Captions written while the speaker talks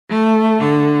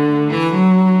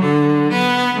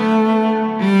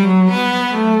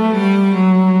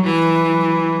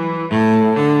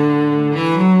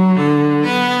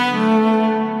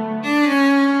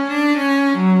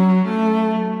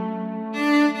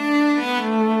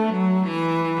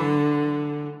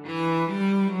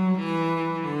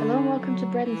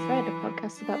and Thread, a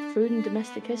podcast about food and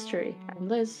domestic history. I'm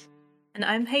Liz. And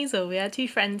I'm Hazel. We are two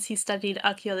friends who studied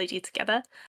archaeology together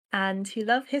and who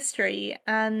love history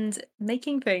and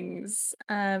making things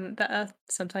that are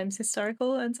sometimes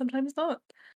historical and sometimes not.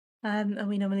 And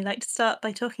we normally like to start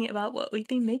by talking about what we've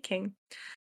been making.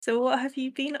 So, what have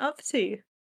you been up to?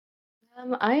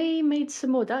 I made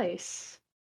some more dice.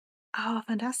 Oh,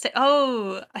 fantastic.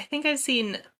 Oh, I think I've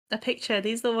seen a picture.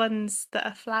 These are the ones that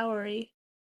are flowery.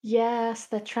 Yes,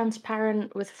 they're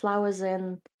transparent with flowers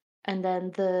in, and then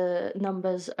the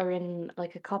numbers are in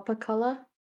like a copper color,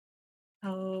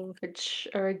 Oh, which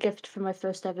are a gift from my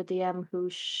first ever DM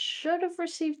who should have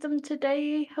received them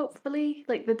today, hopefully,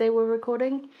 like the day we're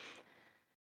recording.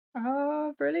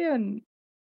 oh, brilliant.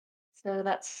 So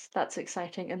that's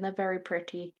exciting, and they're very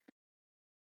pretty.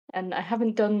 And I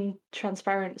haven't done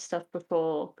transparent stuff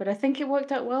before, but I think it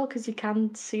worked out well because you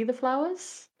can see the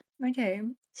flowers. Okay.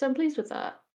 So I'm pleased with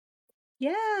that.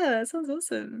 Yeah, that sounds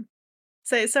awesome.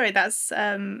 So, sorry, that's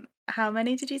how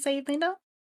many did you say you've made now?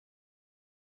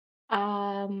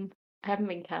 I haven't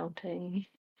been counting.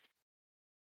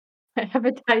 I have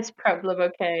a dice problem,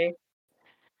 okay.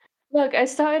 Look, I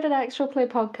started an actual play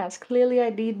podcast. Clearly I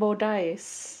need more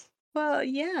dice Well, for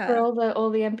yeah.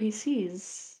 all the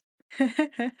NPCs.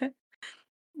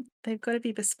 They've got to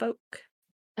be bespoke.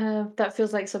 That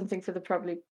feels like something for the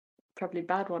probably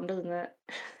bad one, doesn't it?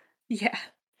 Yeah.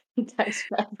 Dice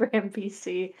for every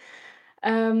NPC.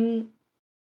 Um,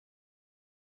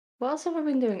 what else have I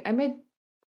been doing? I made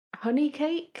honey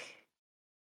cake.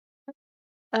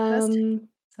 That's Um,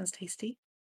 sounds tasty.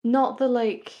 not the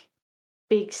like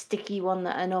big sticky one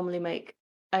that I normally make.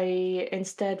 I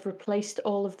instead replaced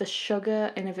all of the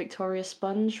sugar in a Victoria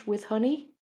sponge with honey,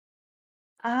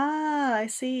 Ah, I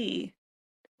see.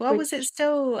 Well, was it which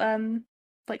still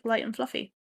like light and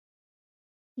fluffy?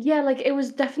 yeah, like it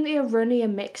was definitely a runnier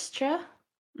mixture.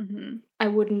 Hmm. I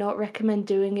would not recommend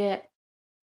doing it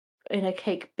in a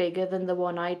cake bigger than the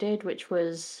one I did, which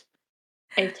was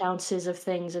 8 ounces of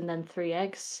things and then 3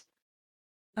 eggs.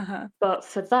 Uh-huh. But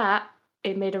for that,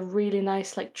 it made a really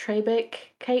nice like tray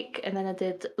bake cake, and then I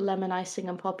did lemon icing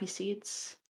and poppy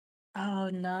seeds. Oh,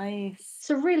 nice.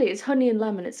 So really, it's honey and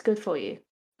lemon. It's good for you.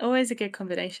 Always a good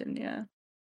combination, yeah.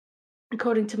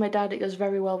 According to my dad, it goes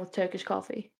very well with Turkish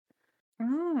coffee.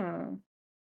 Oh,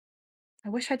 I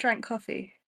wish I drank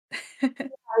coffee.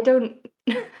 I don't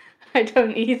I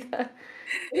don't either.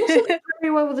 It also goes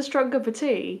very well with a strong cup of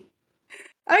tea,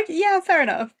 Okay, yeah, fair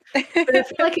enough. but I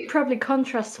feel like it probably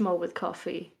contrasts more with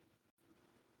coffee.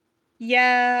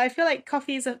 Yeah, I feel like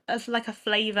coffee is like a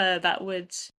flavor that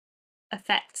would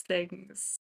affect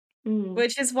things. Mm,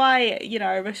 Which is why,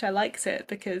 I wish I liked it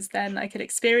because then I could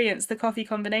experience the coffee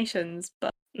combinations,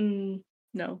 but mm,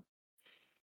 no.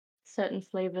 certain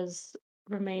flavors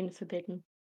remain forbidden.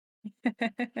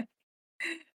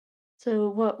 So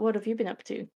what have you been up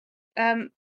to? Um,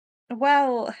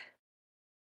 well,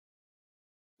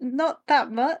 not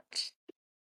that much,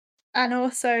 and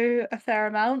also a fair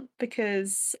amount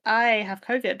because I have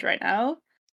COVID right now. Um,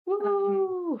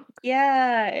 Woo!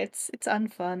 yeah, it's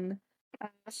unfun. Uh,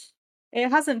 it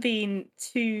hasn't been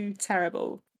too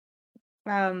terrible,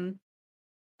 um,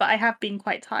 but I have been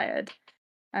quite tired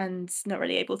and not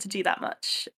really able to do that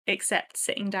much except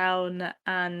sitting down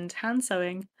and hand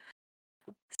sewing.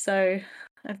 So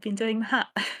I've been doing that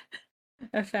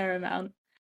a fair amount.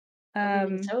 What have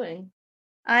you been Um, sewing?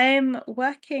 I'm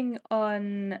working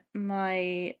on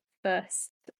my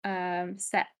first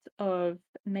set of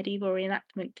medieval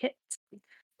reenactment kits.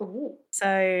 Ooh.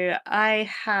 So I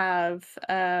have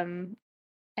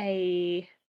a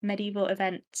medieval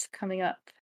event coming up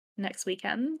next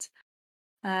weekend,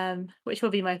 which will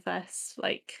be my first.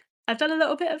 Like, I've done a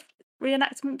little bit of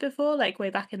reenactment before, like way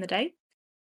back in the day.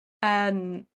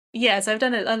 Yeah, so I've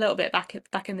done it a little bit back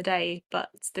in the day, but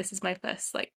this is my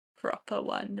first like proper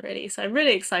one really. So I'm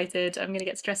really excited. I'm gonna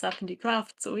get to dress up and do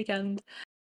crafts all weekend.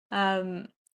 Um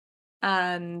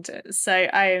and so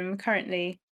I'm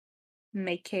currently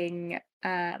making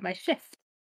my shift,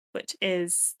 which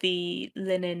is the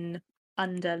linen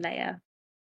underlayer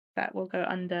that will go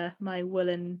under my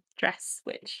woolen dress,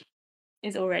 which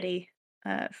is already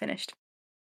finished.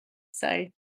 So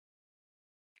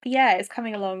yeah, it's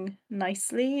coming along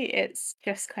nicely. It's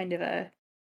just kind of a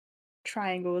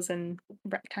triangles and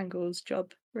rectangles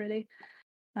job really.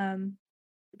 Um,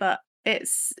 but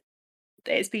it's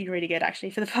been really good actually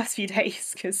for the past few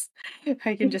days because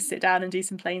I can just sit down and do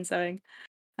some plain sewing.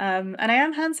 And I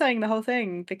am hand sewing the whole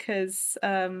thing because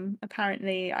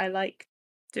apparently I like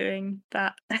doing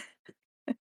that.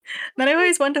 Then I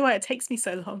always wonder why it takes me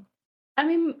so long. I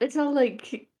mean, it's not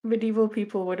like medieval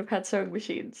people would have had sewing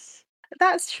machines.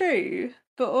 That's true.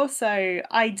 but also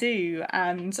I do,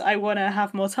 and I want to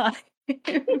have more time.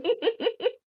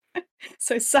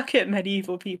 So suck it,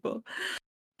 medieval people.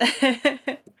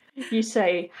 You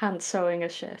say hand sewing a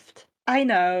shift. I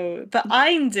know, but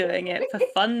I'm doing it for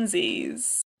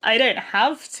funsies. I don't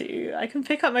have to. I can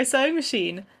pick up my sewing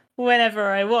machine whenever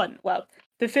I want. Well,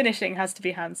 the finishing has to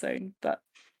be hand sewn, but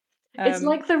It's um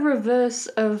like the reverse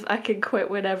of I can quit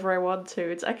whenever I want to.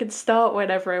 It's I can start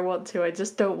whenever I want to, I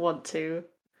just don't want to.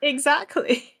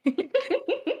 exactly.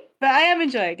 But I am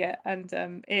enjoying it, and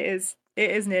it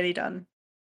is nearly done.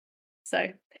 So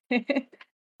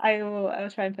I will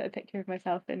try and put a picture of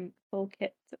myself in full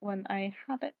kit when I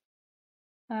have it.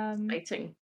 Um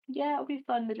Exciting. yeah, it'll be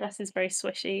fun. The dress is very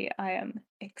swishy. I am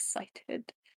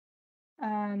excited.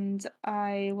 And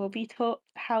I will be taught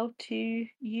how to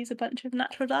use a bunch of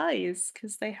natural dyes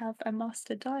because they have a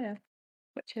master dyer,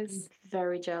 which I'm is,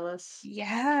 very jealous.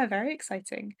 yeah, very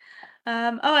exciting.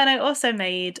 Oh, and I also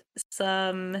made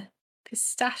some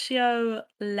pistachio,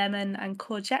 lemon, and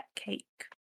courgette cake.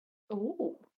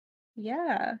 Ooh.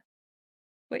 Yeah,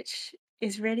 which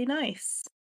is really nice.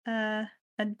 Uh,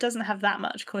 and doesn't have that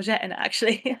much courgette in it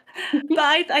actually, but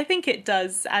I think it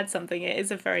does add something. It is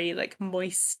a very like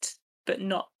moist but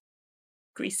not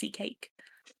greasy cake.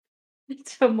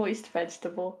 It's a moist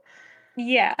vegetable.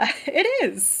 Yeah, it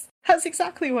is. That's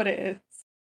exactly what it is.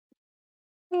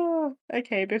 Oh,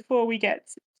 okay, before we get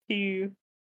too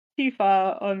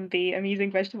far on the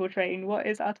amusing vegetable train, what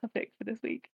is our topic for this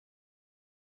week?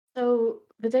 So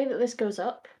the day that this goes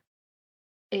up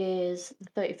is the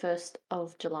 31st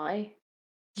of July,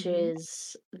 which Mhm.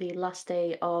 is the last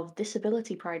day of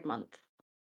Disability Pride Month.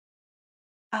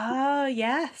 Ah,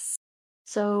 yes.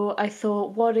 So I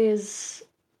thought, what is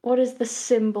the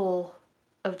symbol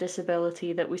of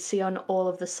disability that we see on all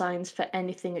of the signs for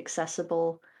anything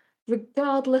accessible,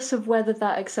 regardless of whether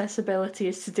that accessibility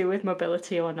is to do with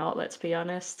mobility or not, let's be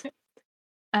honest.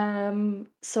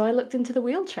 So I looked into the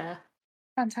wheelchair.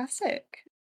 Fantastic.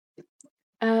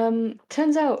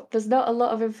 Turns out there's not a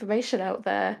lot of information out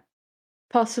there,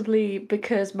 possibly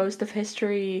because most of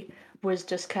history was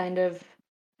just kind of,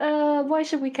 why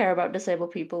should we care about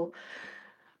disabled people?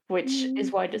 Which is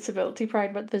Mm, why Disability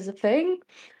Pride Month is a thing,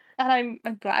 and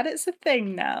I'm glad it's a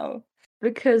thing now.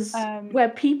 because Um, we're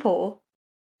people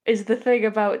is the thing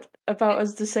about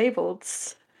us disabled.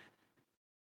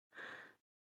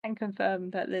 and confirm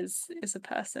that Liz is a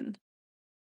person.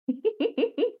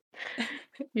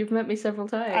 You've met me several I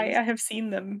times. I have seen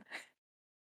them.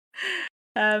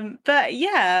 But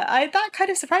yeah, I that kind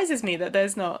of surprises me that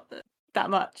there's not that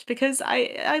much because I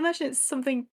imagine it's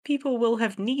something people will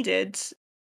have needed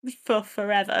for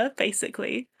forever,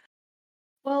 basically.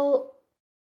 Well,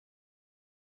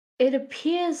 it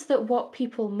appears that what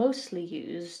people mostly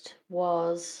used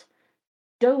was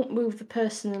don't move the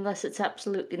person unless it's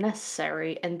absolutely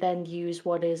necessary, and then use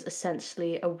what is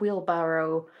essentially a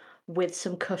wheelbarrow with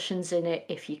some cushions in it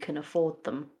if you can afford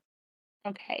them.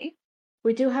 Okay.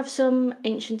 We do have some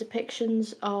ancient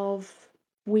depictions of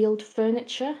wheeled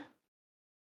furniture.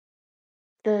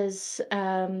 There's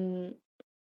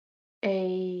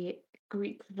a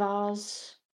Greek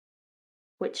vase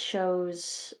which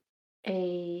shows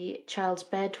a child's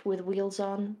bed with wheels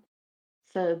on,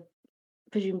 for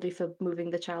presumably for moving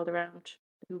the child around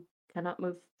who cannot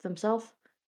move themselves.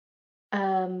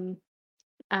 Um,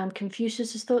 and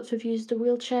Confucius is thought to have used a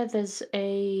wheelchair. There's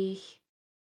a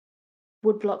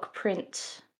woodblock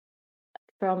print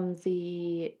from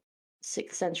the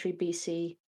 6th century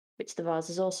BC, which the vase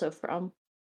is also from,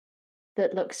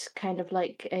 that looks kind of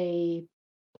like a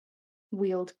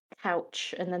wheeled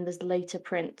couch. And then there's later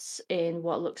prints in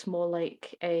what looks more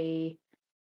like a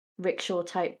rickshaw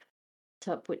type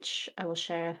tub, which I will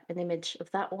share an image of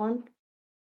that one.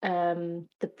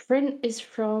 The print is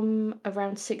from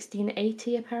around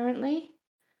 1680, apparently,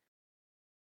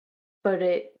 but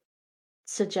it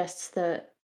suggests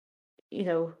that, you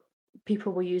know,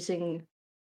 people were using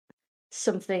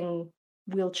something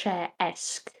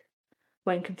wheelchair-esque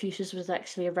when Confucius was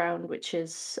actually around, which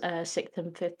is 6th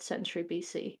and 5th century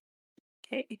BC.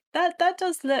 Okay. That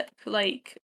does look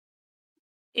like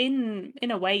in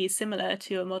a way similar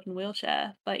to a modern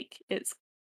wheelchair. Like it's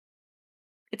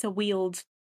a wheeled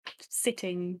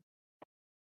sitting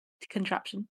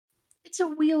contraption. It's a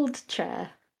wheeled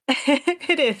chair.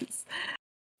 It is.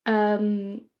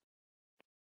 Um,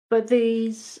 but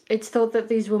it's thought that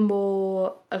these were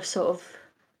more of sort of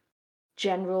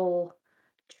general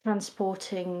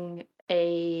transporting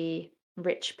a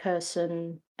rich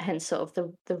person, hence sort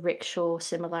of the rickshaw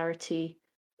similarity,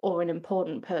 or an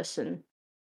important person.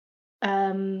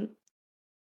 Um,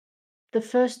 the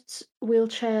first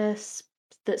wheelchairs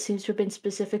that seems to have been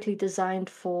specifically designed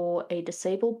for a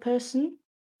disabled person.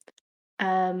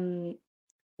 Um,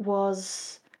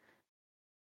 was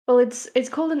well, it's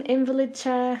called an invalid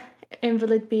chair.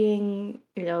 Invalid being,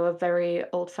 a very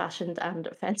old-fashioned and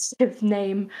offensive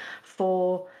name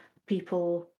for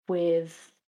people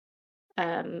with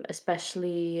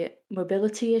especially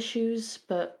mobility issues,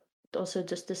 but also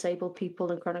just disabled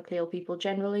people and chronically ill people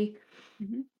generally.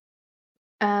 Mhm.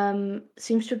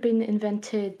 Seems to have been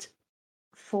invented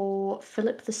for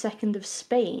Philip II of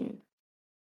Spain,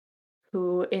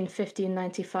 who in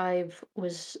 1595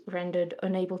 was rendered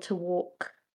unable to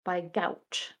walk by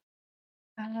gout.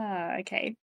 Ah,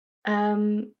 okay.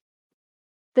 Um,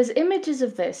 there's images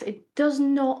of this. It does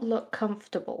not look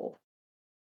comfortable.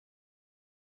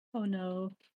 Oh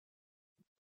no.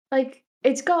 Like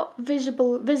it's got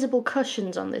visible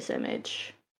cushions on this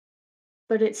image,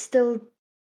 but it's still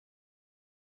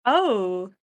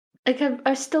Oh, like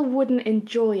I still wouldn't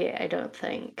enjoy it, I don't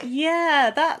think.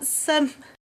 yeah, that's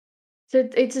So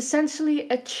it's essentially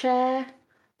a chair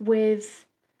with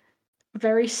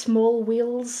very small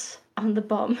wheels on the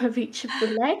bottom of each of the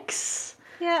legs.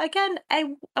 yeah, again,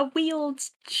 a wheeled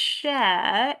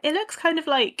chair. It looks kind of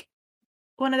like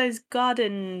one of those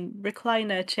garden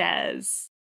recliner chairs.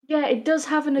 Yeah, it does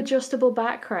have an With adjustable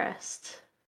backrest.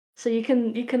 So you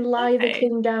can lie the okay,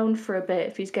 king down for a bit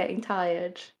if he's getting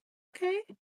tired. okay.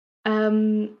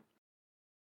 Um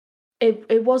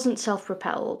it wasn't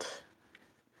self-propelled,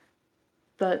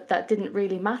 but that didn't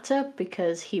really matter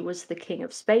because he was the king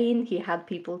of Spain. He had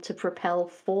people to propel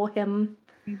for him.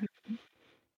 Mhm.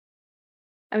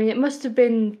 I mean, it must have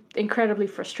been incredibly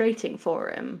frustrating for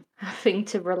him having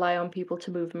to rely on people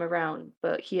to move him around,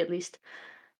 but he at least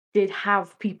did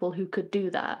have people who could do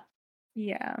that.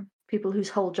 Yeah. People whose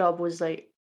whole job was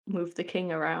like move the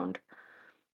king around.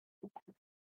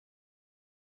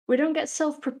 We don't get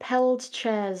self-propelled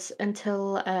chairs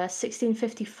until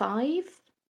 1655,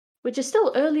 which is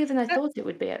still earlier than I Uh, thought it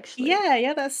would be actually. yeah,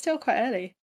 yeah, that's still quite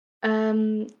early.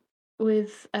 Um,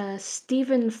 with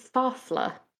Stephen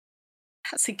Fafler.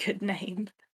 That's a good name.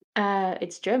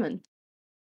 It's German,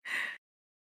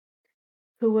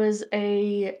 who was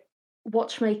a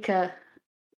watchmaker,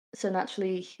 so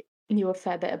naturally knew a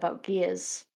fair bit about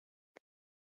gears,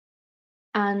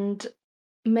 and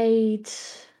made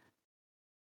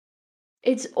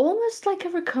it's almost like a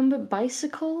recumbent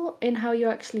bicycle in how you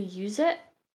actually use it.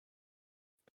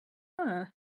 Huh.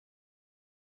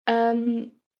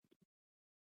 Um,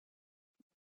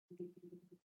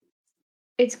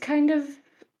 it's kind of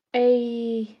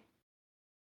a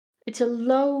it's a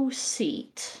low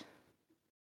seat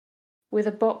with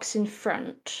a box in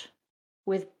front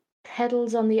with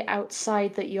pedals on the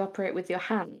outside that you operate with your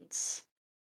hands.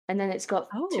 And then it's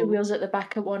got two Oh. wheels at the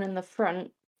back and one in the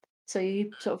front. So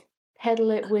you sort of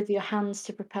pedal it with your hands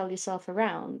to propel yourself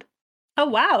around. Oh,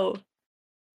 wow.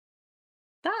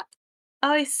 That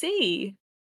oh, I see.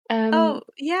 Um, Oh,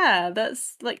 yeah,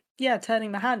 that's like yeah,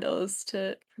 turning the handles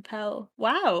to propel.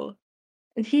 Wow.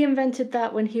 and he invented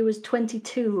that when he was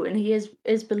 22, and he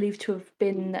is believed to have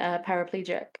been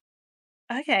paraplegic.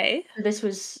 Okay. So this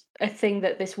was a thing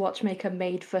that this watchmaker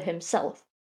made for himself,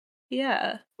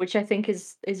 Yeah. which I think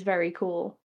is very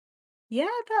cool. Yeah,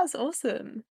 that's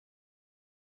awesome.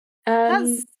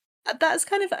 Um, That's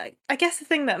kind of I guess the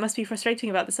thing that must be frustrating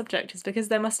about the subject is because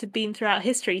there must have been throughout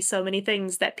history so many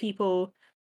things that people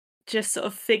just sort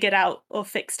of figured out or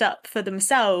fixed up for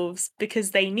themselves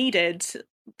because they needed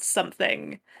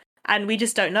something, and we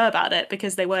just don't know about it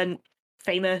because they weren't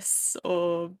famous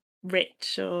or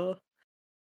rich or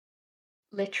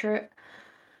literate.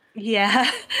 yeah.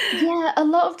 Yeah, a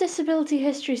lot of disability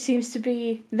history seems to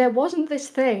be there wasn't this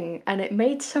thing, and it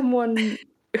made someone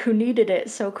who needed it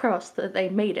so cross that they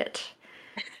made it.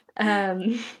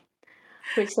 Um,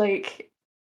 which, like,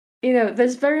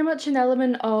 there's very much an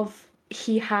element of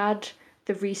he had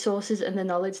the resources and the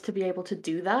knowledge to be able to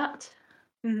do that.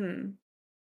 Mhm.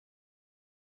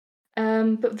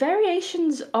 But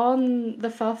variations on the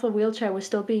Farfel wheelchair were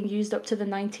still being used up to the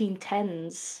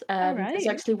 1910s. All There's right.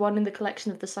 actually one in the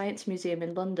collection of the Science Museum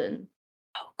in London.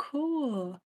 Oh,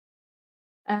 cool.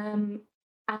 Um,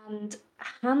 and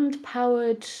hand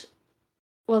powered,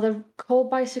 well, they're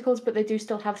called bicycles, but they do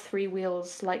still have three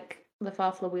wheels, like the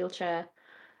Farfler wheelchair.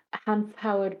 Hand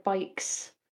powered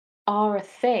bikes are a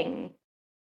thing.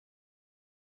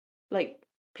 Like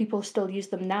people still use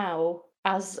them now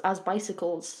as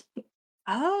bicycles.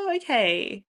 Oh,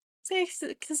 okay. So,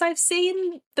 because I've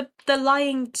seen the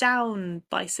lying down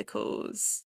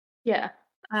bicycles, Yeah.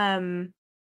 um,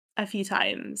 a few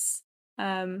times,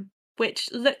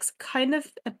 which looks kind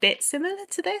of a bit similar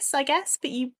to this, I guess, but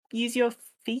you use your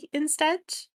feet instead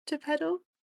to pedal.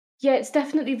 Yeah, it's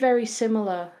definitely very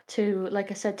similar to, like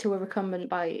I said, to a recumbent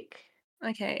bike.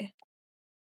 Okay.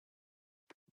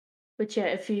 Which, yeah,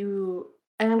 if you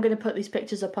and I'm gonna put these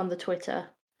pictures up on the Twitter,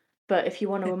 but if you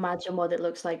want to imagine what it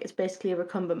looks like, it's basically a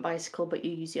recumbent bicycle, but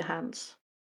you use your hands.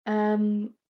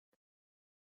 Um,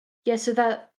 yeah, so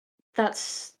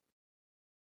that's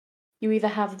you either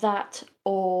have that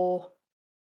or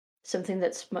something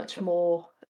that's much more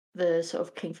the sort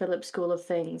of King Philip school of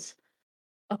things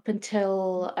up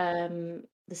until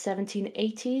the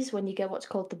 1780s when you get what's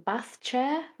called the bath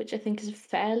chair, which I think is a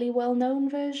fairly well known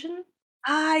version.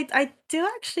 I do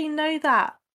actually know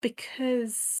that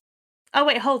because oh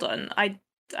wait, hold on.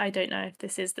 I don't know if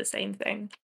this is the same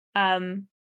thing. Um,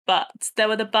 but there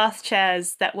were the bath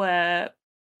chairs that were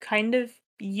kind of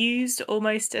used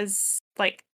almost as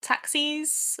like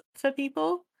taxis for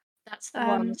people. That's the Um,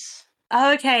 ones.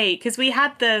 oh, okay, because we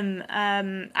had them.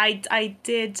 I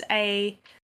did a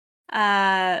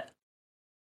uh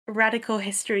radical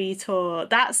history tour.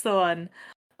 That's the one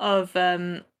of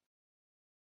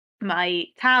my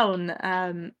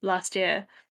town last year,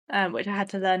 which I had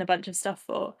to learn a bunch of stuff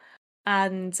for.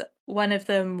 And one of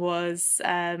them was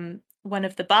one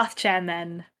of the bath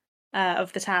chairmen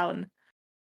of the town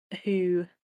who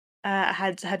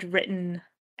had written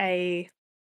a,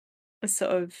 a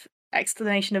sort of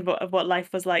explanation of what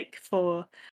life was like for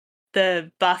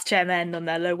the bath chairmen on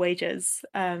their low wages.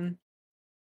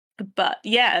 But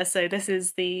yeah, so this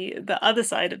is the other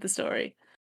side of the story.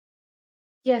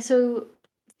 Yeah, so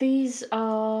these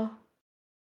are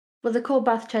well, they're called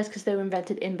bath chairs because they were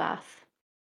invented in Bath,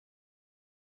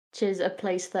 which is a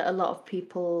place that a lot of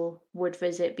people would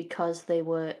visit because they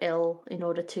were ill in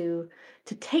order to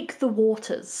take the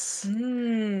waters.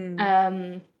 Mm.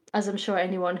 Um, as I'm sure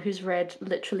anyone who's read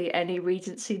literally any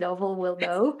Regency novel will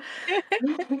know.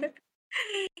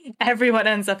 Everyone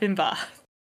ends up in Bath.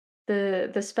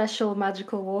 The special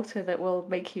magical water that will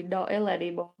make you not ill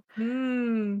anymore.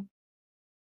 Mm.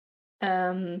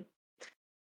 Um,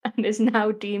 and is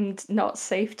now deemed not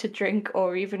safe to drink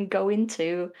or even go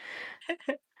into.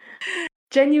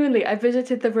 Genuinely, I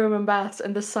visited the Roman baths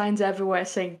and the signs everywhere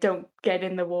saying don't get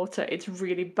in the water. It's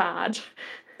really bad.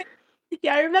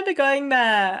 Yeah, I remember going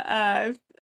there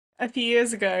a few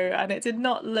years ago, and it did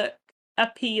not look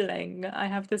appealing, I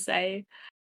have to say.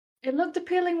 It looked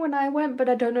appealing when I went, but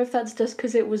I don't know if that's just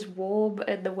because it was warm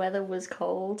and the weather was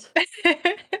cold.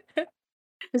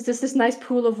 There's just this nice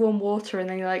pool of warm water, and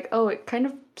then you're like, oh, it kind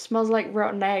of smells like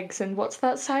rotten eggs. And what's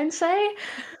that sign say?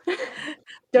 Were you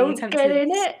Don't get tempted?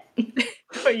 in it.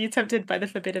 Were you tempted by the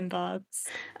forbidden baths?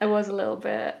 I was a little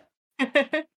bit.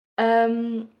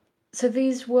 Um, so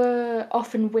these were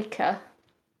often wicker.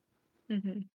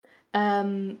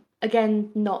 Hmm. Again,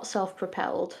 not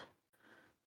self-propelled,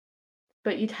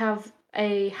 but you'd have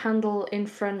a handle in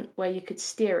front where you could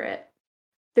steer it.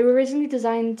 They were originally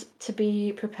designed to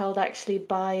be propelled actually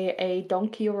by a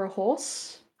donkey or a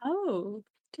horse, Oh,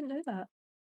 didn't know that.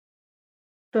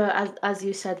 but as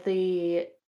you said, they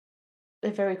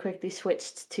very quickly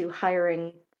switched to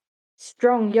hiring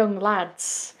strong young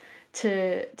lads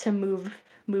to move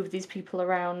these people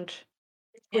around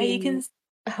Yeah, you can. between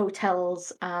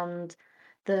hotels and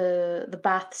the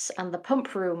baths and the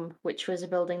pump room, which was a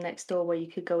building next door where you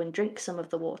could go and drink some of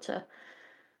the water.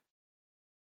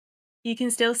 You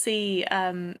can still see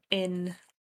in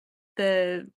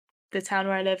the the town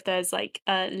where I live, there's like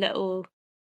a little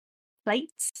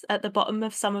plate at the bottom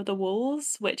of some of the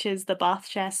walls, which is the bath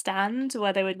chair stand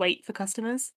where they would wait for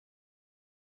customers.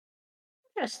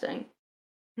 Interesting.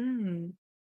 Hmm.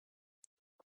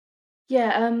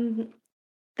 Yeah,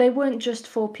 they weren't just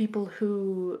for people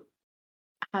who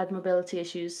had mobility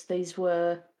issues. These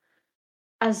were,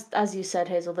 as you said,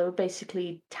 Hazel, they were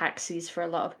basically taxis for a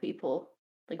lot of people,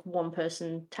 like one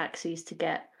person taxis to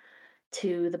get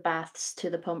to the baths, to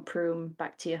the pump room,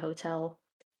 back to your hotel.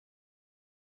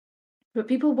 But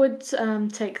people would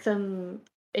take them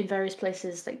in various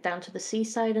places, like down to the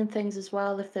seaside and things as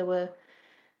well, if they were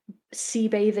sea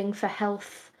bathing for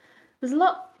health. There's a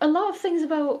lot of things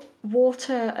about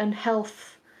water and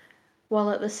health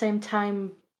while at the same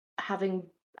time having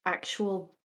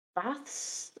actual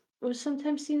baths was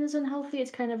sometimes seen as unhealthy.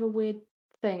 It's kind of a weird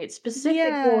thing. It's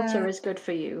specific water Yeah. is good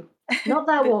for you. Not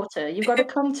that The water. You've got to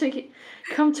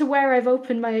come to where I've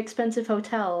opened my expensive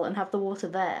hotel and have the water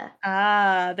there.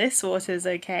 this water's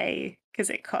okay because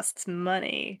it costs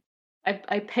money.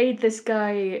 I paid this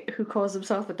guy who calls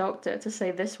himself a doctor to say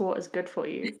this water's good for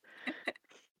you.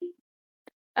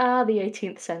 Ah, the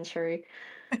 18th century.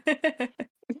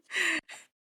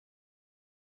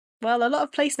 Well, a lot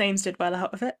of place names did well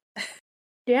out of it.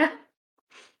 Yeah.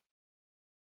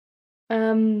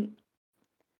 Um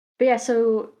but yeah,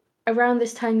 so around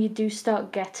this time you do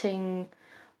start getting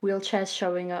wheelchairs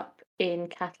showing up in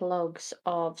catalogs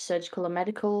of surgical and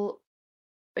medical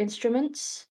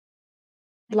instruments,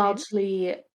 Okay.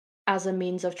 largely as a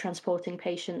means of transporting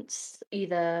patients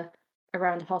either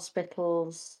around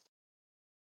hospitals,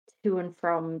 to and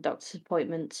from doctor's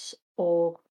appointments,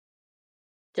 or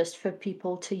just for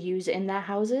people to use in their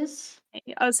houses.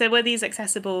 Oh, so were these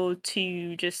accessible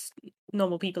to just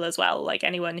normal people as well? Like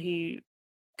anyone who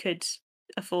could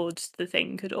afford the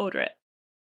thing could order it?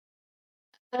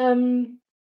 Um,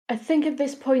 I think at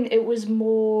this point it was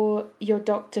more your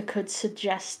doctor could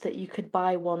suggest that you could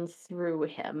buy one through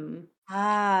him.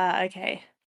 Ah, okay.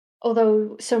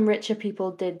 Although some richer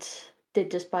people did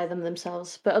just buy them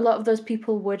themselves, but a lot of those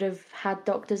people would have had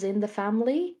doctors in the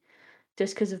family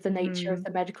just because of the nature of Mhm.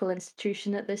 the medical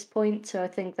institution at this point. So I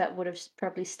think that would have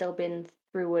probably still been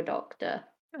through a doctor,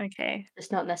 Okay.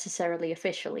 just not necessarily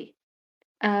officially.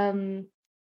 Um,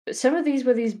 but some of these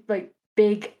were these like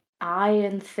big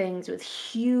iron things with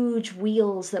huge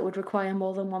wheels that would require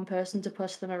more than one person to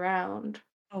push them around.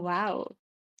 Oh, wow.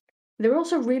 They were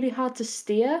also really hard to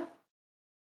steer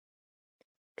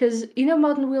because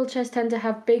modern wheelchairs tend to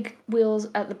have big wheels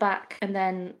at the back and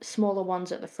then smaller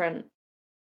ones at the front.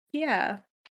 Yeah.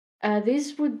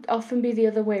 These would often be the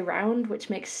other way round, which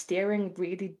makes steering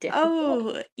really difficult.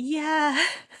 Oh, yeah.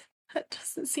 That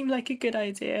doesn't seem like a good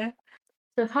idea.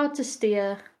 So hard to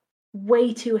steer,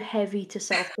 way too heavy to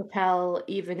self-propel,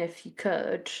 even if you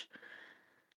could.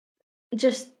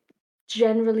 Just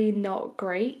generally not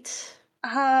great.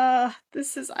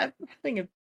 This is I'm having a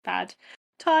bad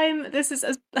time. This is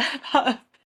as part of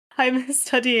I'm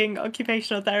studying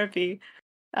occupational therapy,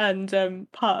 and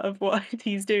part of what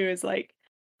these do is like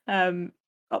um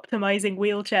optimizing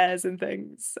wheelchairs and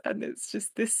things, and it's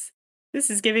just this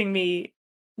is giving me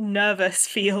nervous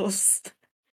feels.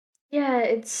 Yeah,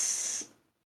 it's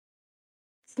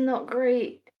not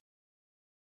great.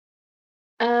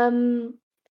 Um,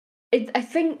 I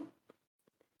think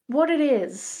what it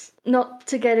is, not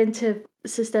to get into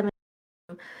systemic,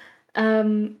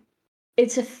 um,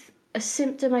 it's a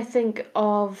symptom, I think,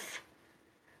 of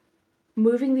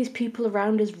moving these people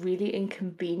around is really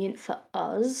inconvenient for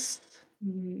us,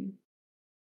 Mm.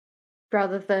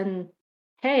 rather than,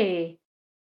 hey,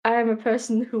 I am a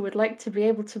person who would like to be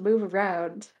able to move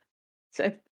around.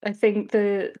 So I think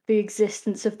the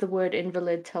existence of the word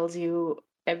invalid tells you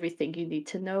everything you need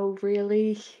to know,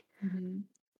 really. Mhm.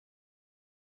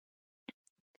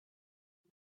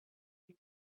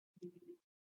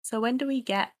 So when do we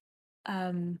get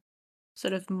um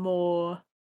sort of more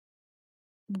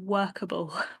workable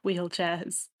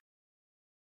wheelchairs?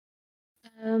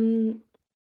 Um,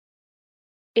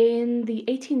 in the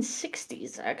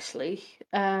 1860s, actually,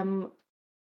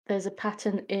 there's a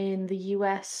patent in the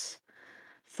US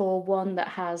for one that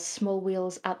has small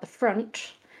wheels at the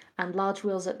front and large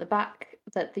wheels at the back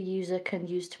that the user can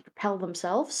use to propel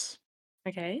themselves.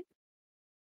 Okay.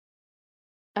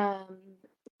 Um,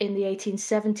 in the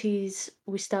 1870s,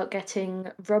 we start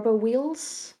getting rubber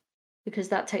wheels because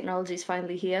that technology is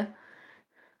finally here,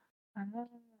 Ah.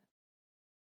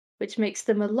 which makes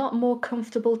them a lot more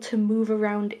comfortable to move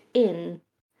around in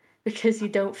because you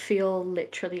don't feel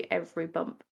literally every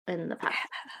bump in the Yeah. path.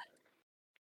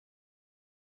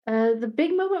 The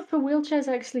big moment for wheelchairs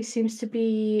actually seems to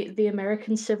be the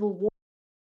American Civil War.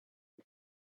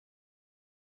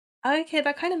 Okay,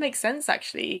 that kind of makes sense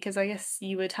actually, because I guess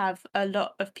you would have a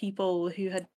lot of people who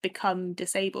had become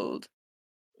disabled.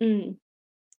 Mm,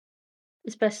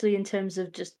 especially in terms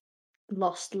of just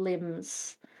lost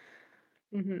limbs.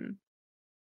 Hmm.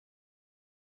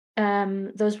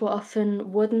 Those were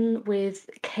often wooden with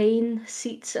cane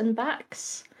seats and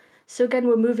backs. So again,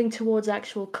 we're moving towards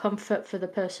actual comfort for the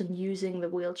person using the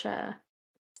wheelchair.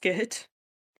 Good.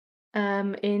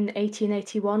 In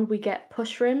 1881, we get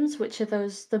push rims, which are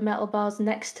the metal bars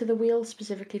next to the wheel,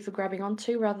 specifically for grabbing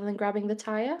onto rather than grabbing the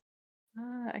tire.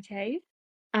 Ah, okay.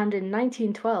 And in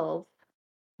 1912,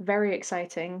 very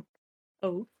exciting,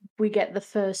 Oh, we get the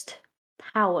first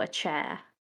power chair.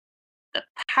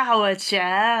 power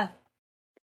chair.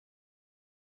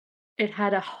 It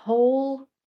had a whole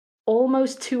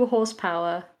almost 2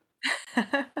 horsepower.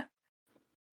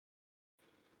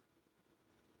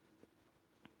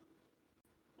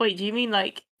 Wait, do you mean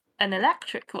like an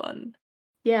electric one?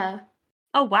 Yeah.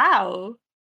 Oh, wow.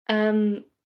 Um,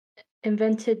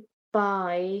 invented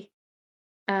by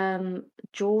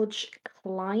George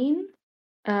Klein.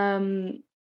 Um,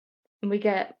 and we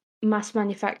get mass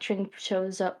manufacturing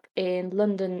shows up in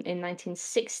London in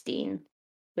 1916,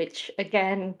 which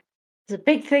again is a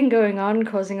big thing going on,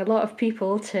 causing a lot of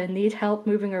people to need help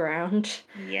moving around.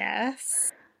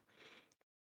 Yes.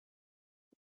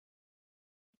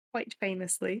 quite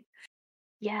famously.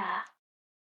 Yeah.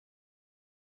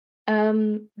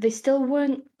 They still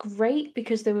weren't great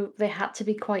because they had to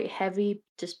be quite heavy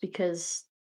just because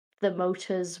the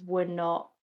motors were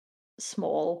not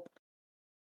small,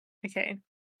 Okay.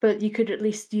 but you could at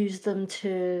least use them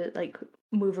to like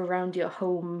move around your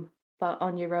home but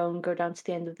on your own, go down to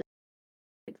the end of the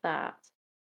like that,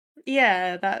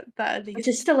 Yeah, that at which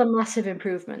is least still a massive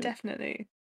improvement. definitely.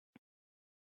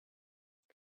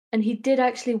 And he did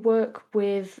actually work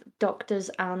with doctors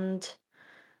and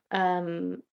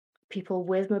um, people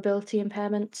with mobility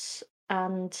impairments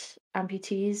and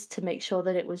amputees to make sure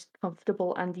that it was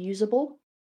comfortable and usable,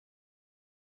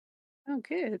 Oh,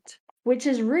 good. which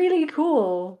is really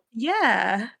cool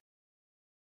Yeah,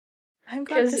 I'm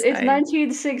glad because this it's guy.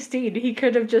 1916. He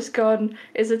could have just gone,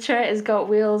 "It's a chair, it's got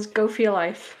wheels, go for your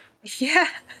life." Yeah,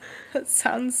 that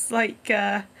sounds like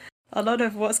a lot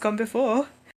of what's gone before,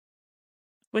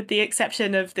 with the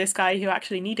exception of this guy who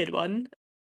actually needed one.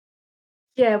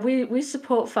 Yeah, we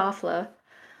support Fafler,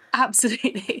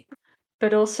 Absolutely.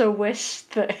 but also wish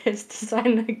that his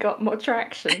design had got more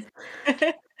traction.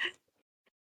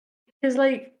 Because,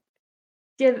 like,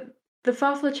 yeah, the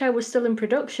Fafler chair was still in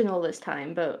production all this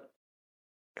time, but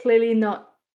clearly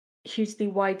not hugely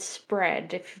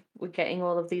widespread if we're getting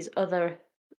all of these other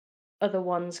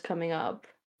ones coming up.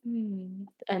 Hmm.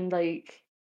 And like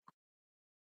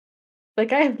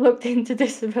I have looked into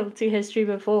disability history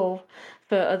before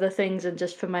for other things and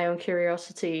just for my own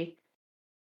curiosity,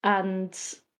 and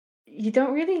you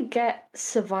don't really get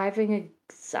surviving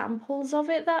examples of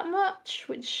it that much,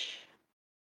 which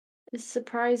is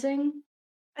surprising.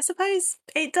 I suppose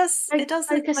it does. Like It does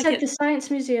look like I like said, the it.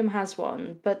 Science Museum has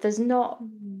one, but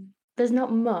Mm. there's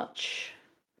not much.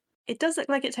 It does look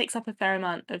like it takes up a fair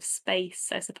amount of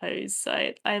space, I suppose.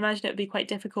 So I imagine it would be quite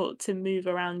difficult to move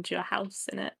around your house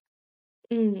in it.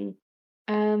 Mm.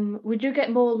 We do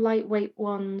get more lightweight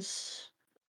ones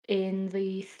in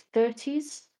the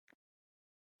 30s.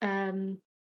 Um,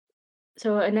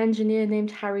 so an engineer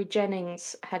named Harry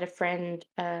Jennings had a friend,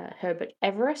 Herbert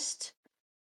Everest,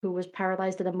 who was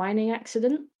paralyzed in a mining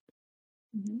accident,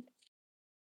 Mhm.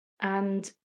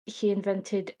 and he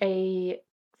invented a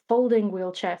folding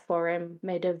wheelchair for him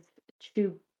made of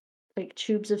tube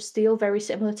tubes of steel, very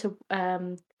similar to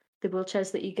the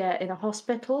wheelchairs that you get in a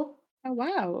hospital. Oh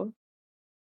wow!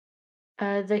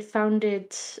 They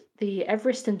founded the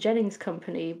Everest and Jennings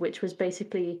Company, which was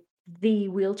basically the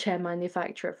wheelchair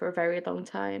manufacturer for a very long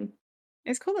time.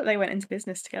 It's cool that they went into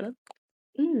business together.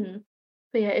 Mm.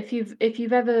 But yeah, if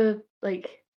you've ever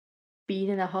been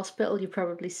in a hospital, you've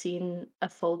probably seen a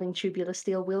folding tubular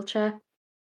steel wheelchair.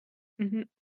 Hmm.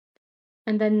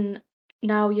 And then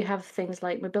now you have things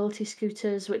like mobility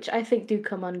scooters, which I think do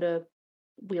come under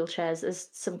wheelchairs. There's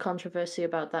some controversy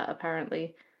about that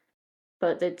apparently,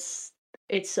 but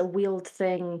it's a wheeled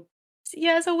thing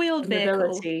Yeah, it's a wheeled for vehicle.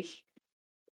 mobility.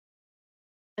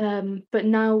 But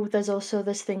now there's also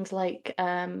there's things like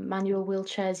manual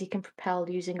wheelchairs you can propel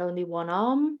using only one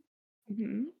arm,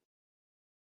 Hmm.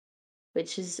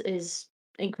 which is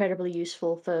incredibly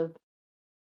useful for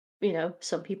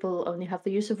some people only have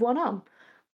the use of one arm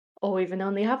or even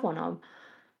only have one arm.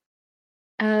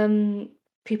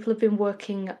 People have been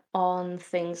working on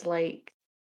things like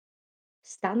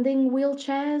standing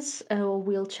wheelchairs or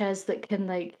wheelchairs that can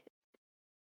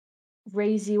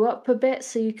raise you up a bit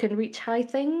so you can reach high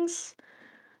things.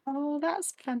 Oh,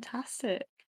 that's fantastic.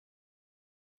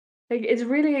 Like it's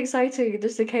really exciting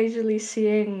just occasionally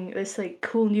seeing this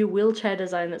cool new wheelchair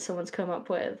design that someone's come up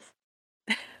with.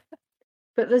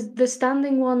 But the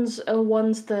standing ones are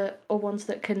ones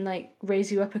that can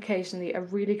raise you up occasionally are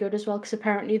really good as well because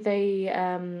apparently they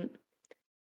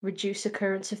reduce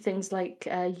occurrence of things like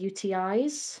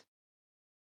UTIs,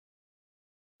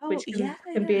 Oh which yeah,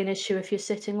 can be yeah. an issue if you're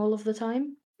sitting all of the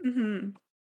time. Hmm.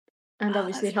 And Oh,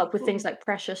 obviously that's really help with things cool. like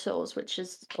pressure sores, which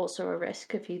is also a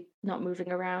risk if you're not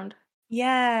moving around.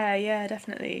 Yeah, yeah,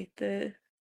 definitely. The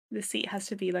seat has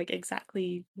to be like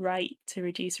exactly right to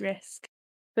reduce risk.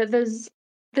 But there's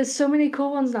so many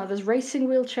cool ones now. There's racing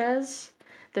wheelchairs,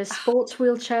 there's Ah, sports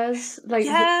wheelchairs,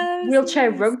 yes, wheelchair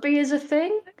yes. rugby is a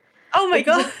thing, Oh my which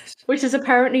is a gosh. which is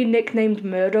apparently nicknamed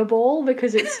Murder Ball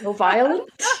because it's so violent,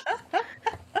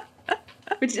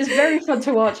 which is very fun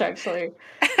to watch actually.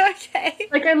 Okay.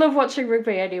 Like I love watching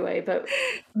rugby anyway, but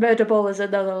Murder Ball is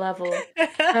another level.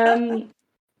 Um,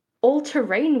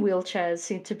 All-terrain wheelchairs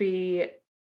seem to be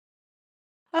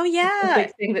Oh a yeah.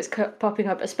 big thing that's popping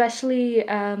up, especially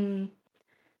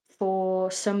for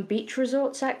some beach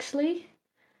resorts. Actually,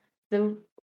 the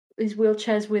these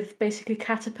wheelchairs with basically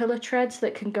caterpillar treads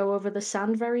that can go over the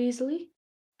sand very easily.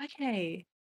 Okay.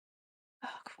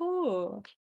 Oh, cool.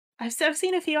 I've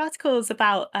seen a few articles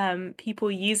about people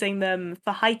using them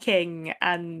for hiking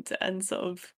and sort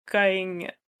of going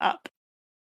up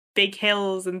big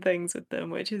hills and things with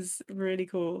them, which is really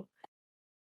cool.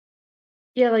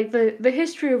 Yeah, like the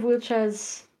history of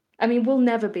wheelchairs, I mean, will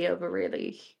never be over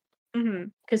really, Hmm.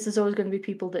 because there's always going to be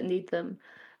people that need them.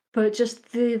 But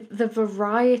just the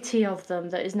variety of them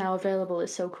that is now available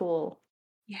is so cool.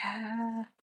 Yeah,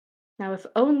 Now, if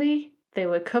only they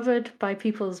were covered by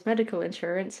people's medical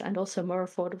insurance and also more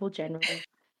affordable generally.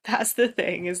 that's the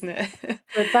thing, isn't it?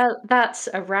 But that's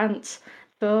a rant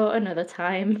for another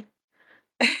time.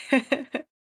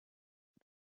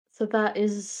 So that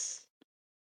is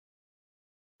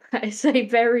it's a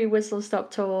very whistle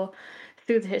stop tour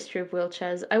through the history of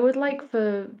wheelchairs. I would like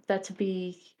for there to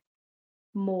be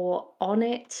more on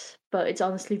it, but it's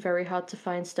honestly very hard to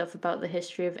find stuff about the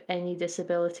history of any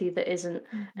disability that isn't.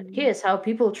 Mhm. Here's how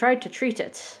people tried to treat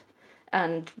it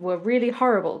and were really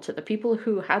horrible to the people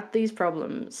who had these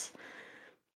problems.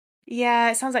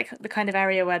 Yeah, it sounds like the kind of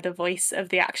area where the voice of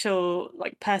the actual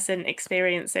like person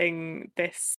experiencing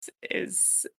this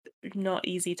is not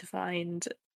easy to find,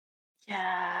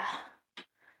 Yeah.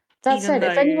 That even said,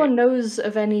 if though anyone knows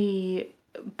of any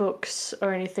books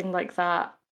or anything like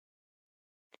that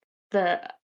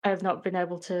I have not been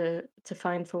able to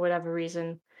find for whatever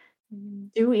reason,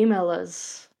 Mm. do email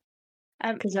us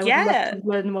because I would love Yeah, to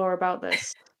learn more about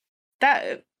this.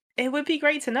 that it would be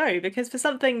great to know because for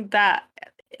something that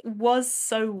was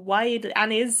so wide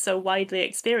and is so widely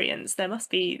experienced, there must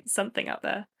be something out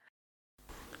there.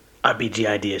 RPG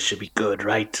ideas should be good,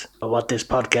 right? But what this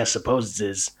podcast supposes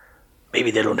is maybe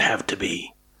they don't have to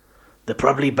be. The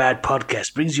Probably Bad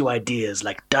podcast brings you ideas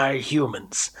like dire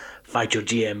humans, fight your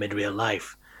GM in real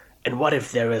life, and what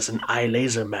if there is an eye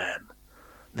laser man?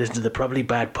 Listen to the Probably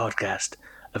Bad podcast,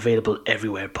 available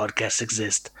everywhere podcasts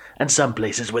exist, and some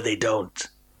places where they don't.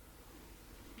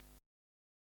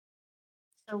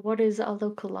 So, what is our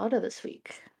local order this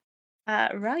week?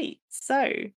 Right.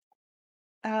 So,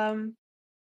 um,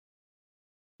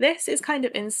 this is kind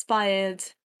of inspired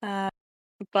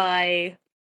by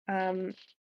um,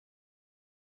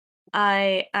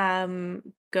 I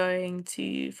am going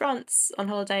to France on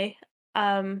holiday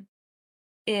in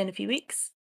a few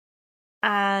weeks,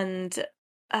 and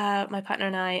my partner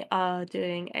and I are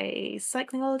doing a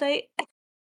cycling holiday.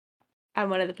 And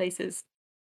one of the places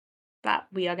that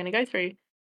we are going to go through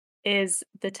is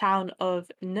the town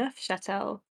of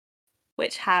Neufchâtel,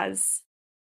 which has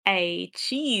a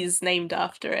cheese named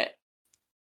after it.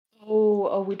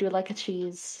 Oh, we do like a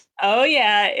cheese. Oh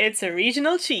yeah, it's a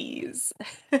regional cheese.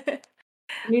 We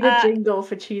need a uh, jingle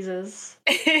for cheeses.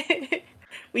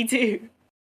 we do.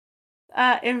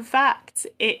 In fact,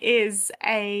 it is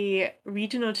a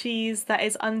regional cheese that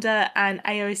is under an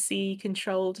AOC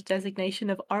controlled designation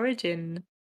of origin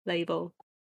label.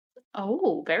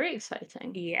 Oh, very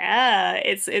exciting. Yeah,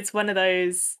 it's one of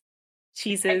those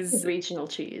Protected cheeses. regional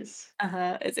cheese.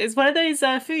 It's one of those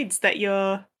foods that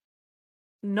you're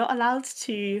not allowed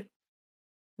to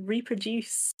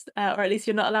reproduce, or at least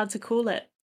you're not allowed to call it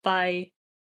by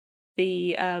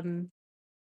the um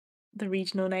the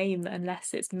regional name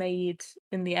unless it's made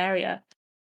in the area,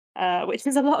 which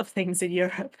is a lot of things in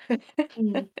Europe.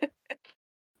 Mm.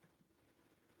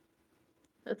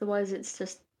 Otherwise, it's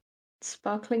just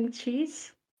sparkling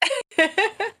cheese.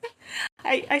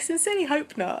 I sincerely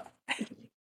hope not.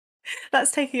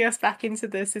 That's taking us back into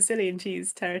the Sicilian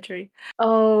cheese territory.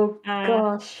 Oh Uh,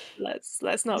 gosh, let's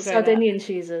not go there. Sardinian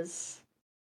cheeses.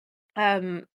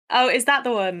 Oh, is that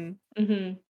the one?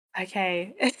 Hmm.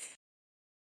 Okay.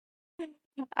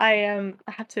 I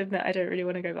have to admit I don't really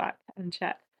want to go back and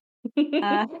check.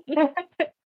 Uh,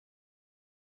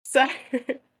 so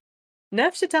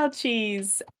Neufchâtel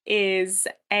cheese is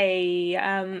a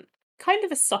kind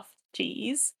of a soft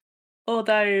cheese,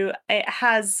 although it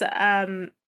has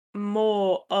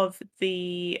more of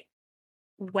the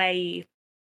whey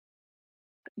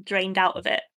drained out of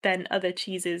it than other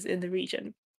cheeses in the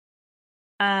region.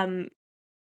 Um,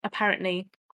 Apparently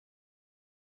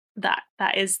that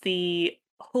is the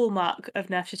hallmark of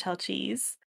Neufchâtel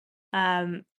cheese,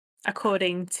 um,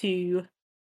 according to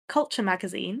Culture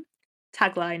magazine.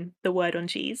 Tagline: "The word on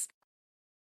cheese."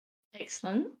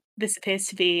 Excellent. This appears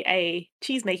to be a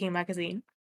cheese making magazine,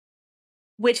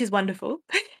 which is wonderful.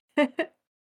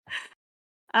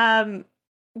 um,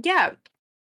 yeah,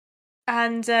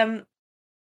 and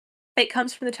it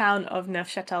comes from the town of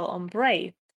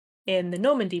Neufchâtel-en-Bray in the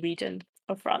Normandy region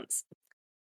of France,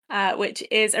 which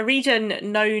is a region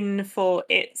known for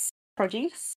its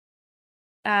produce,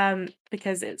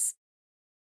 because it's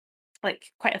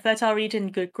like quite a fertile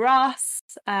region, good grass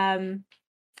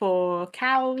for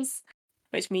cows,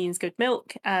 which means good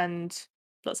milk and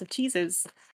lots of cheeses.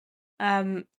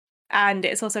 And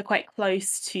it's also quite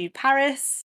close to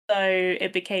Paris, so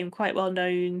it became quite well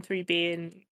known through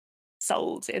being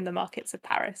sold in the markets of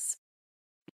Paris.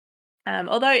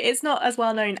 Although it's not as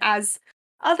well known as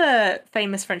other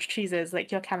famous French cheeses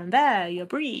like your Camembert, your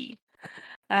Brie.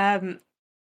 But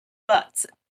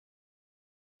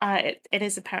it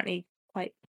is apparently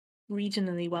quite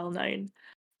regionally well known.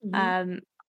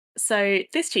 So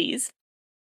this cheese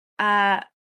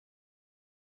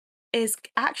is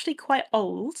actually quite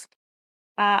old.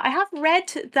 I have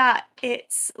read that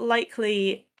it's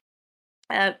likely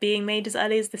being made as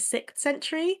early as the 6th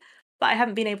century, but I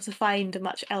haven't been able to find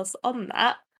much else on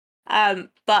that.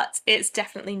 But it's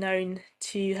definitely known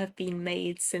to have been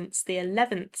made since the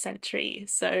 11th century.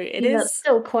 So it is. That's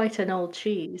still quite an old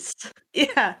cheese.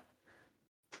 Yeah.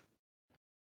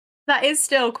 That is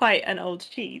still quite an old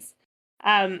cheese.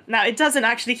 Now, it doesn't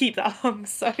actually keep that long,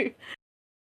 so it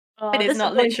is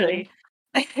not literally.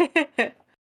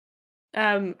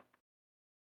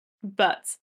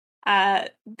 But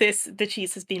the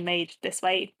cheese has been made this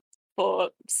way for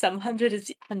some hundreds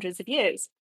of years.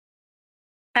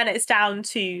 And it's down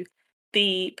to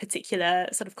the particular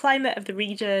sort of climate of the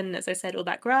region, as I said, all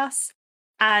that grass,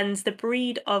 and the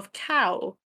breed of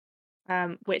cow,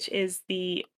 which is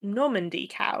the Normandy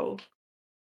cow,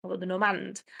 or the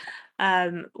Normand,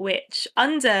 which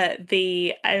under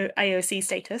the AOC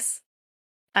status,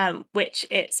 which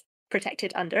it's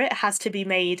protected under, it has to be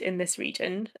made in this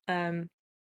region of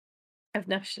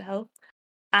Neuchâtel.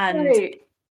 And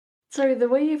Sorry, the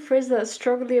way you phrased that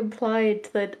strongly implied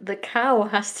that the cow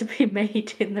has to be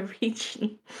made in the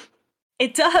region.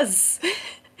 It does.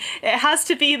 It has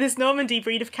to be this Normandy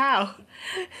breed of cow.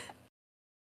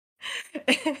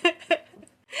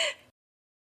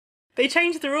 They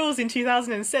changed the rules in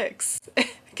 2006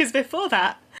 because before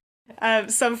that,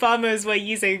 some farmers were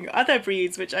using other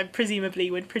breeds, which I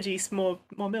presumably would produce more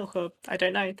milk, or I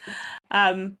don't know.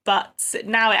 But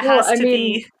now it has to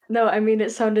be. No, I mean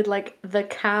it sounded like the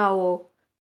cow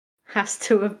has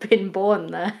to have been born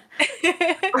there.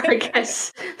 Or I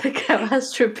guess the cow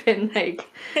has to have been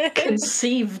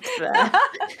conceived there.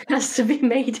 It has to be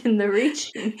made in the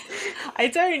region. I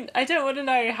don't want to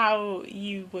know how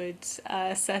you would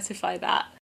certify that.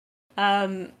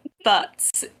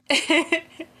 But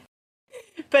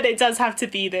but it does have to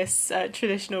be this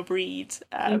traditional breed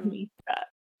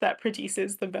that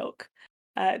produces the milk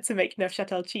to make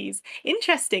Neufchâtel cheese.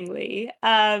 Interestingly,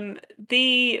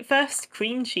 the first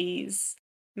cream cheese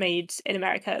made in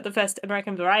America, the first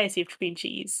American variety of cream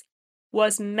cheese,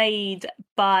 was made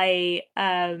by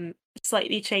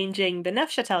slightly changing the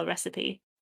Neufchâtel recipe.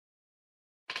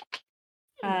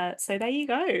 So there you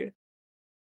go.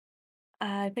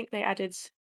 I think they added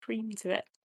cream to it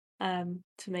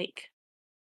to make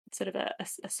sort of a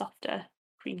softer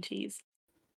cream cheese.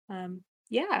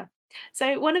 Yeah.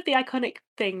 So one of the iconic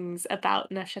things about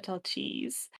Neufchâtel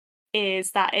cheese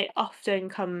is that it often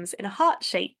comes in a heart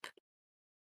shape.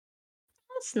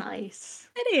 That's nice.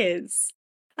 It is.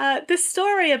 The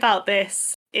story about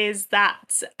this is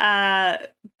that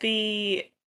during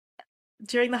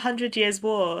the 100 Years'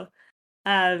 War,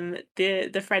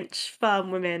 the French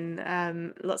farm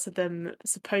women, lots of them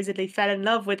supposedly fell in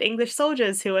love with English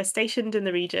soldiers who were stationed in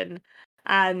the region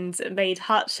and made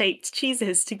heart-shaped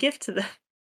cheeses to give to them.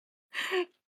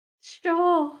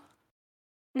 Sure.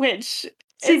 Which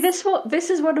this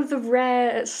is one of the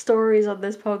rare stories on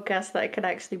this podcast that I can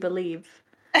actually believe.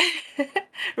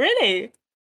 Really?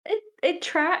 It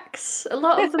tracks. A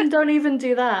lot of them don't even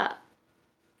do that.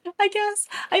 I guess.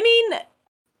 I mean,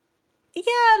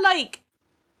 yeah, like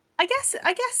I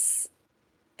guess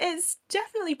it's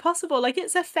definitely possible. Like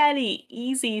it's a fairly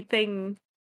easy thing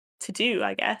to do,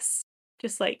 I guess.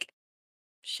 Just like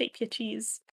shape your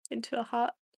cheese into a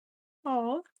heart.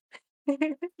 Oh.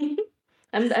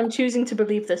 I'm choosing to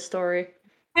believe this story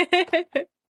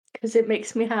because it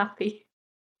makes me happy.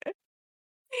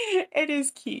 It is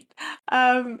cute.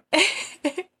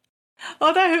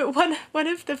 Although one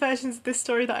of the versions of this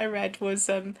story that I read was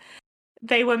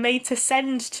they were made to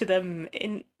send to them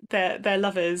in their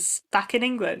lovers back in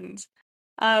England,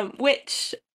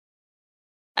 which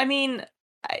I mean,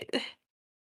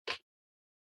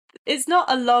 it's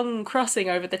not a long crossing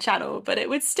over the channel, but it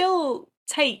would still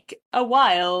take a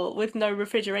while with no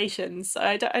refrigeration. So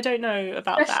I don't know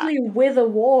about that. Especially with a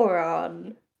war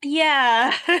on.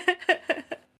 Yeah.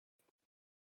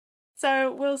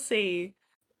 So we'll see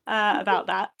about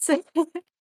that.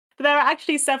 There are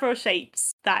actually several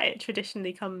shapes that it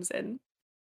traditionally comes in.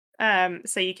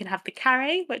 So you can have the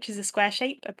carré, which is a square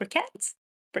shape, a briquette,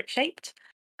 brick-shaped.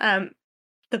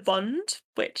 the bond,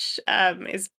 which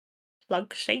is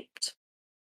plug shaped,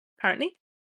 apparently.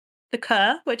 The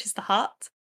cur, which is the heart.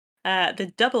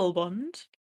 The double bond,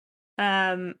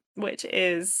 which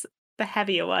is the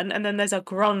heavier one, and then there's a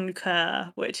grand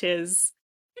cur, which is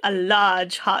a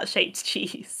large heart-shaped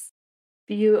cheese.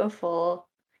 Beautiful.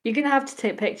 You're gonna have to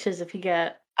take pictures if you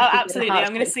get. Oh, if you get a absolutely!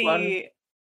 I'm going to heart-shaped one. see.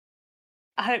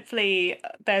 Hopefully,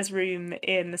 there's room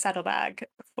in the saddlebag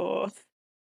for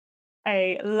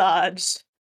a large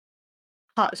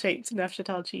heart-shaped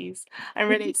Neufchâtel cheese. I'm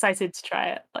really excited to try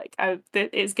it. Like,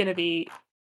 it's going to be.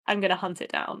 I'm going to hunt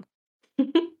it down.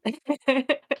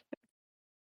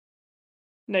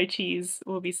 No cheese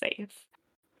will be safe.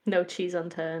 No cheese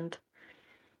unturned.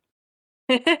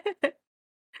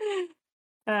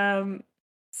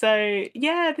 So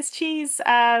yeah, this cheese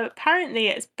apparently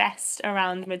it's best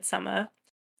around midsummer,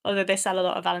 although they sell a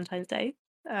lot of Valentine's Day,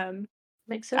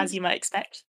 Makes sense. as you might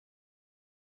expect.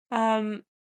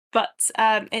 But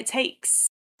it takes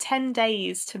 10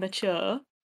 days to mature,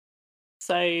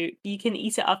 so you can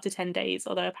eat it after 10 days,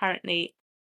 although apparently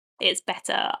it's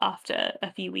better after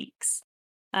a few weeks.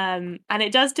 And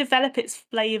it does develop its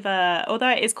flavour, although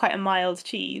it is quite a mild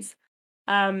cheese.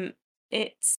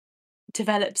 It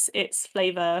develops its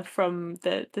flavour from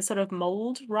the sort of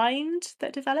mold rind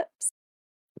that develops.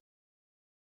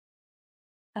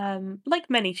 Like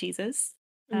many cheeses.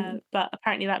 But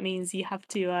apparently that means you have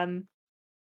to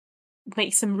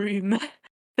make some room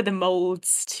for the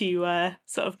molds to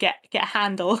sort of get a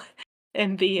handle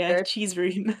in the cheese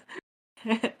room.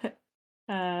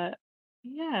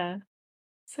 Yeah.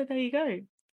 So there you go.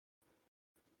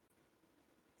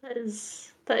 That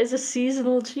is a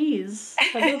seasonal cheese.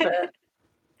 I love it.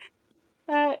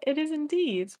 It is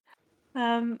indeed.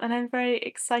 And I'm very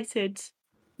excited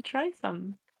to try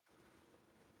some.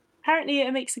 Apparently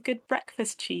it makes a good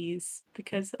breakfast cheese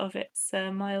because of its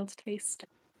mild taste.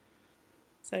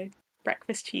 So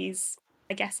breakfast cheese,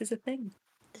 I guess, is a thing.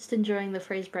 Just enjoying the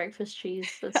phrase breakfast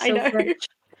cheese. That's I so know. French.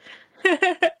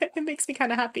 It makes me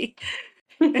kind of happy.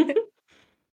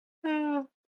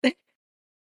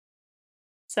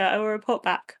 So I will report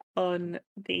back on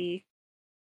the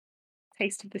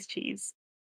taste of this cheese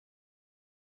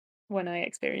when I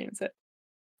experience it.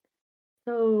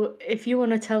 So, if you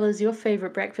want to tell us your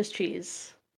favorite breakfast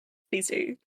cheese, Please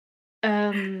do.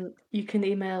 you can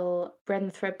email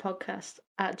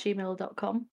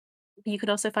breadandthreadpodcast@gmail.com. You can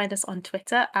also find us on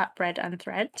Twitter at Bread and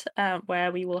Thread,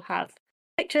 where we will have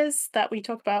pictures that we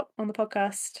talk about on the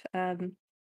podcast,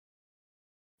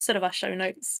 sort of our show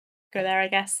notes. Go there, I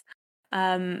guess.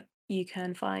 You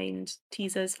can find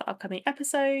teasers for upcoming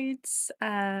episodes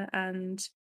and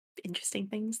interesting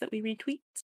things that we retweet.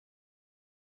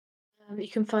 You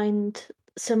can find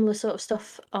similar sort of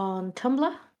stuff on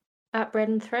Tumblr at Bread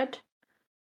and Thread.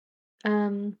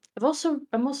 I'm also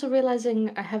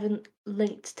realizing I haven't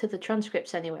linked to the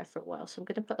transcripts anywhere for a while, so I'm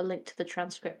going to put a link to the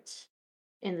transcripts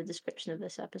in the description of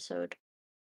this episode.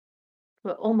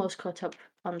 We're almost caught up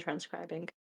on transcribing.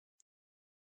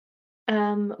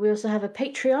 We also have a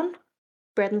Patreon,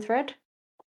 Bread and Thread.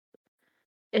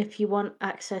 If you want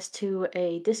access to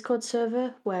a Discord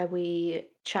server where we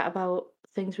chat about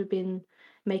things we've been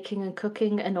making and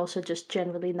cooking, and also just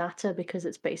generally natter because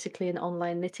it's basically an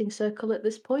online knitting circle at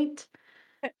this point.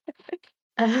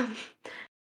 At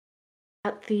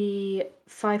the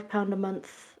 £5 a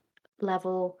month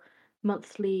level,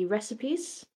 monthly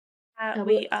recipes.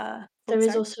 There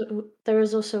is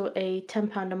also a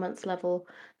 £10 a month level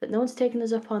that no one's taken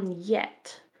us up on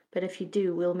yet. But if you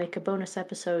do, we'll make a bonus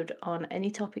episode on any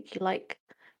topic you like,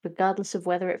 regardless of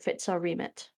whether it fits our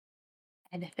remit.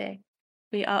 Anything.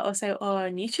 We are also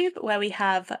on YouTube, where we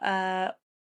have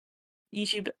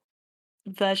YouTube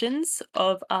versions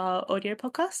of our audio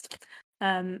podcast,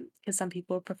 because some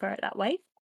people prefer it that way.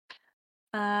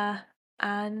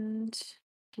 And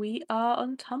we are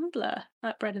on Tumblr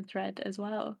at Bread and Thread as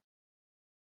well.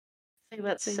 I think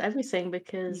that's everything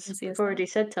because we've there. already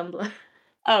said Tumblr.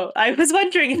 Oh, I was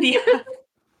wondering if you...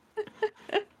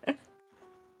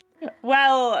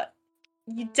 Well,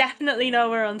 you definitely know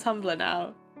we're on Tumblr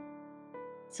now.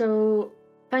 So,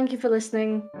 thank you for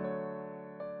listening.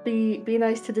 Be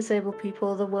nice to disabled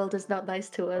people. The world is not nice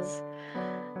to us.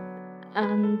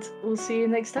 And we'll see you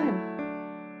next time.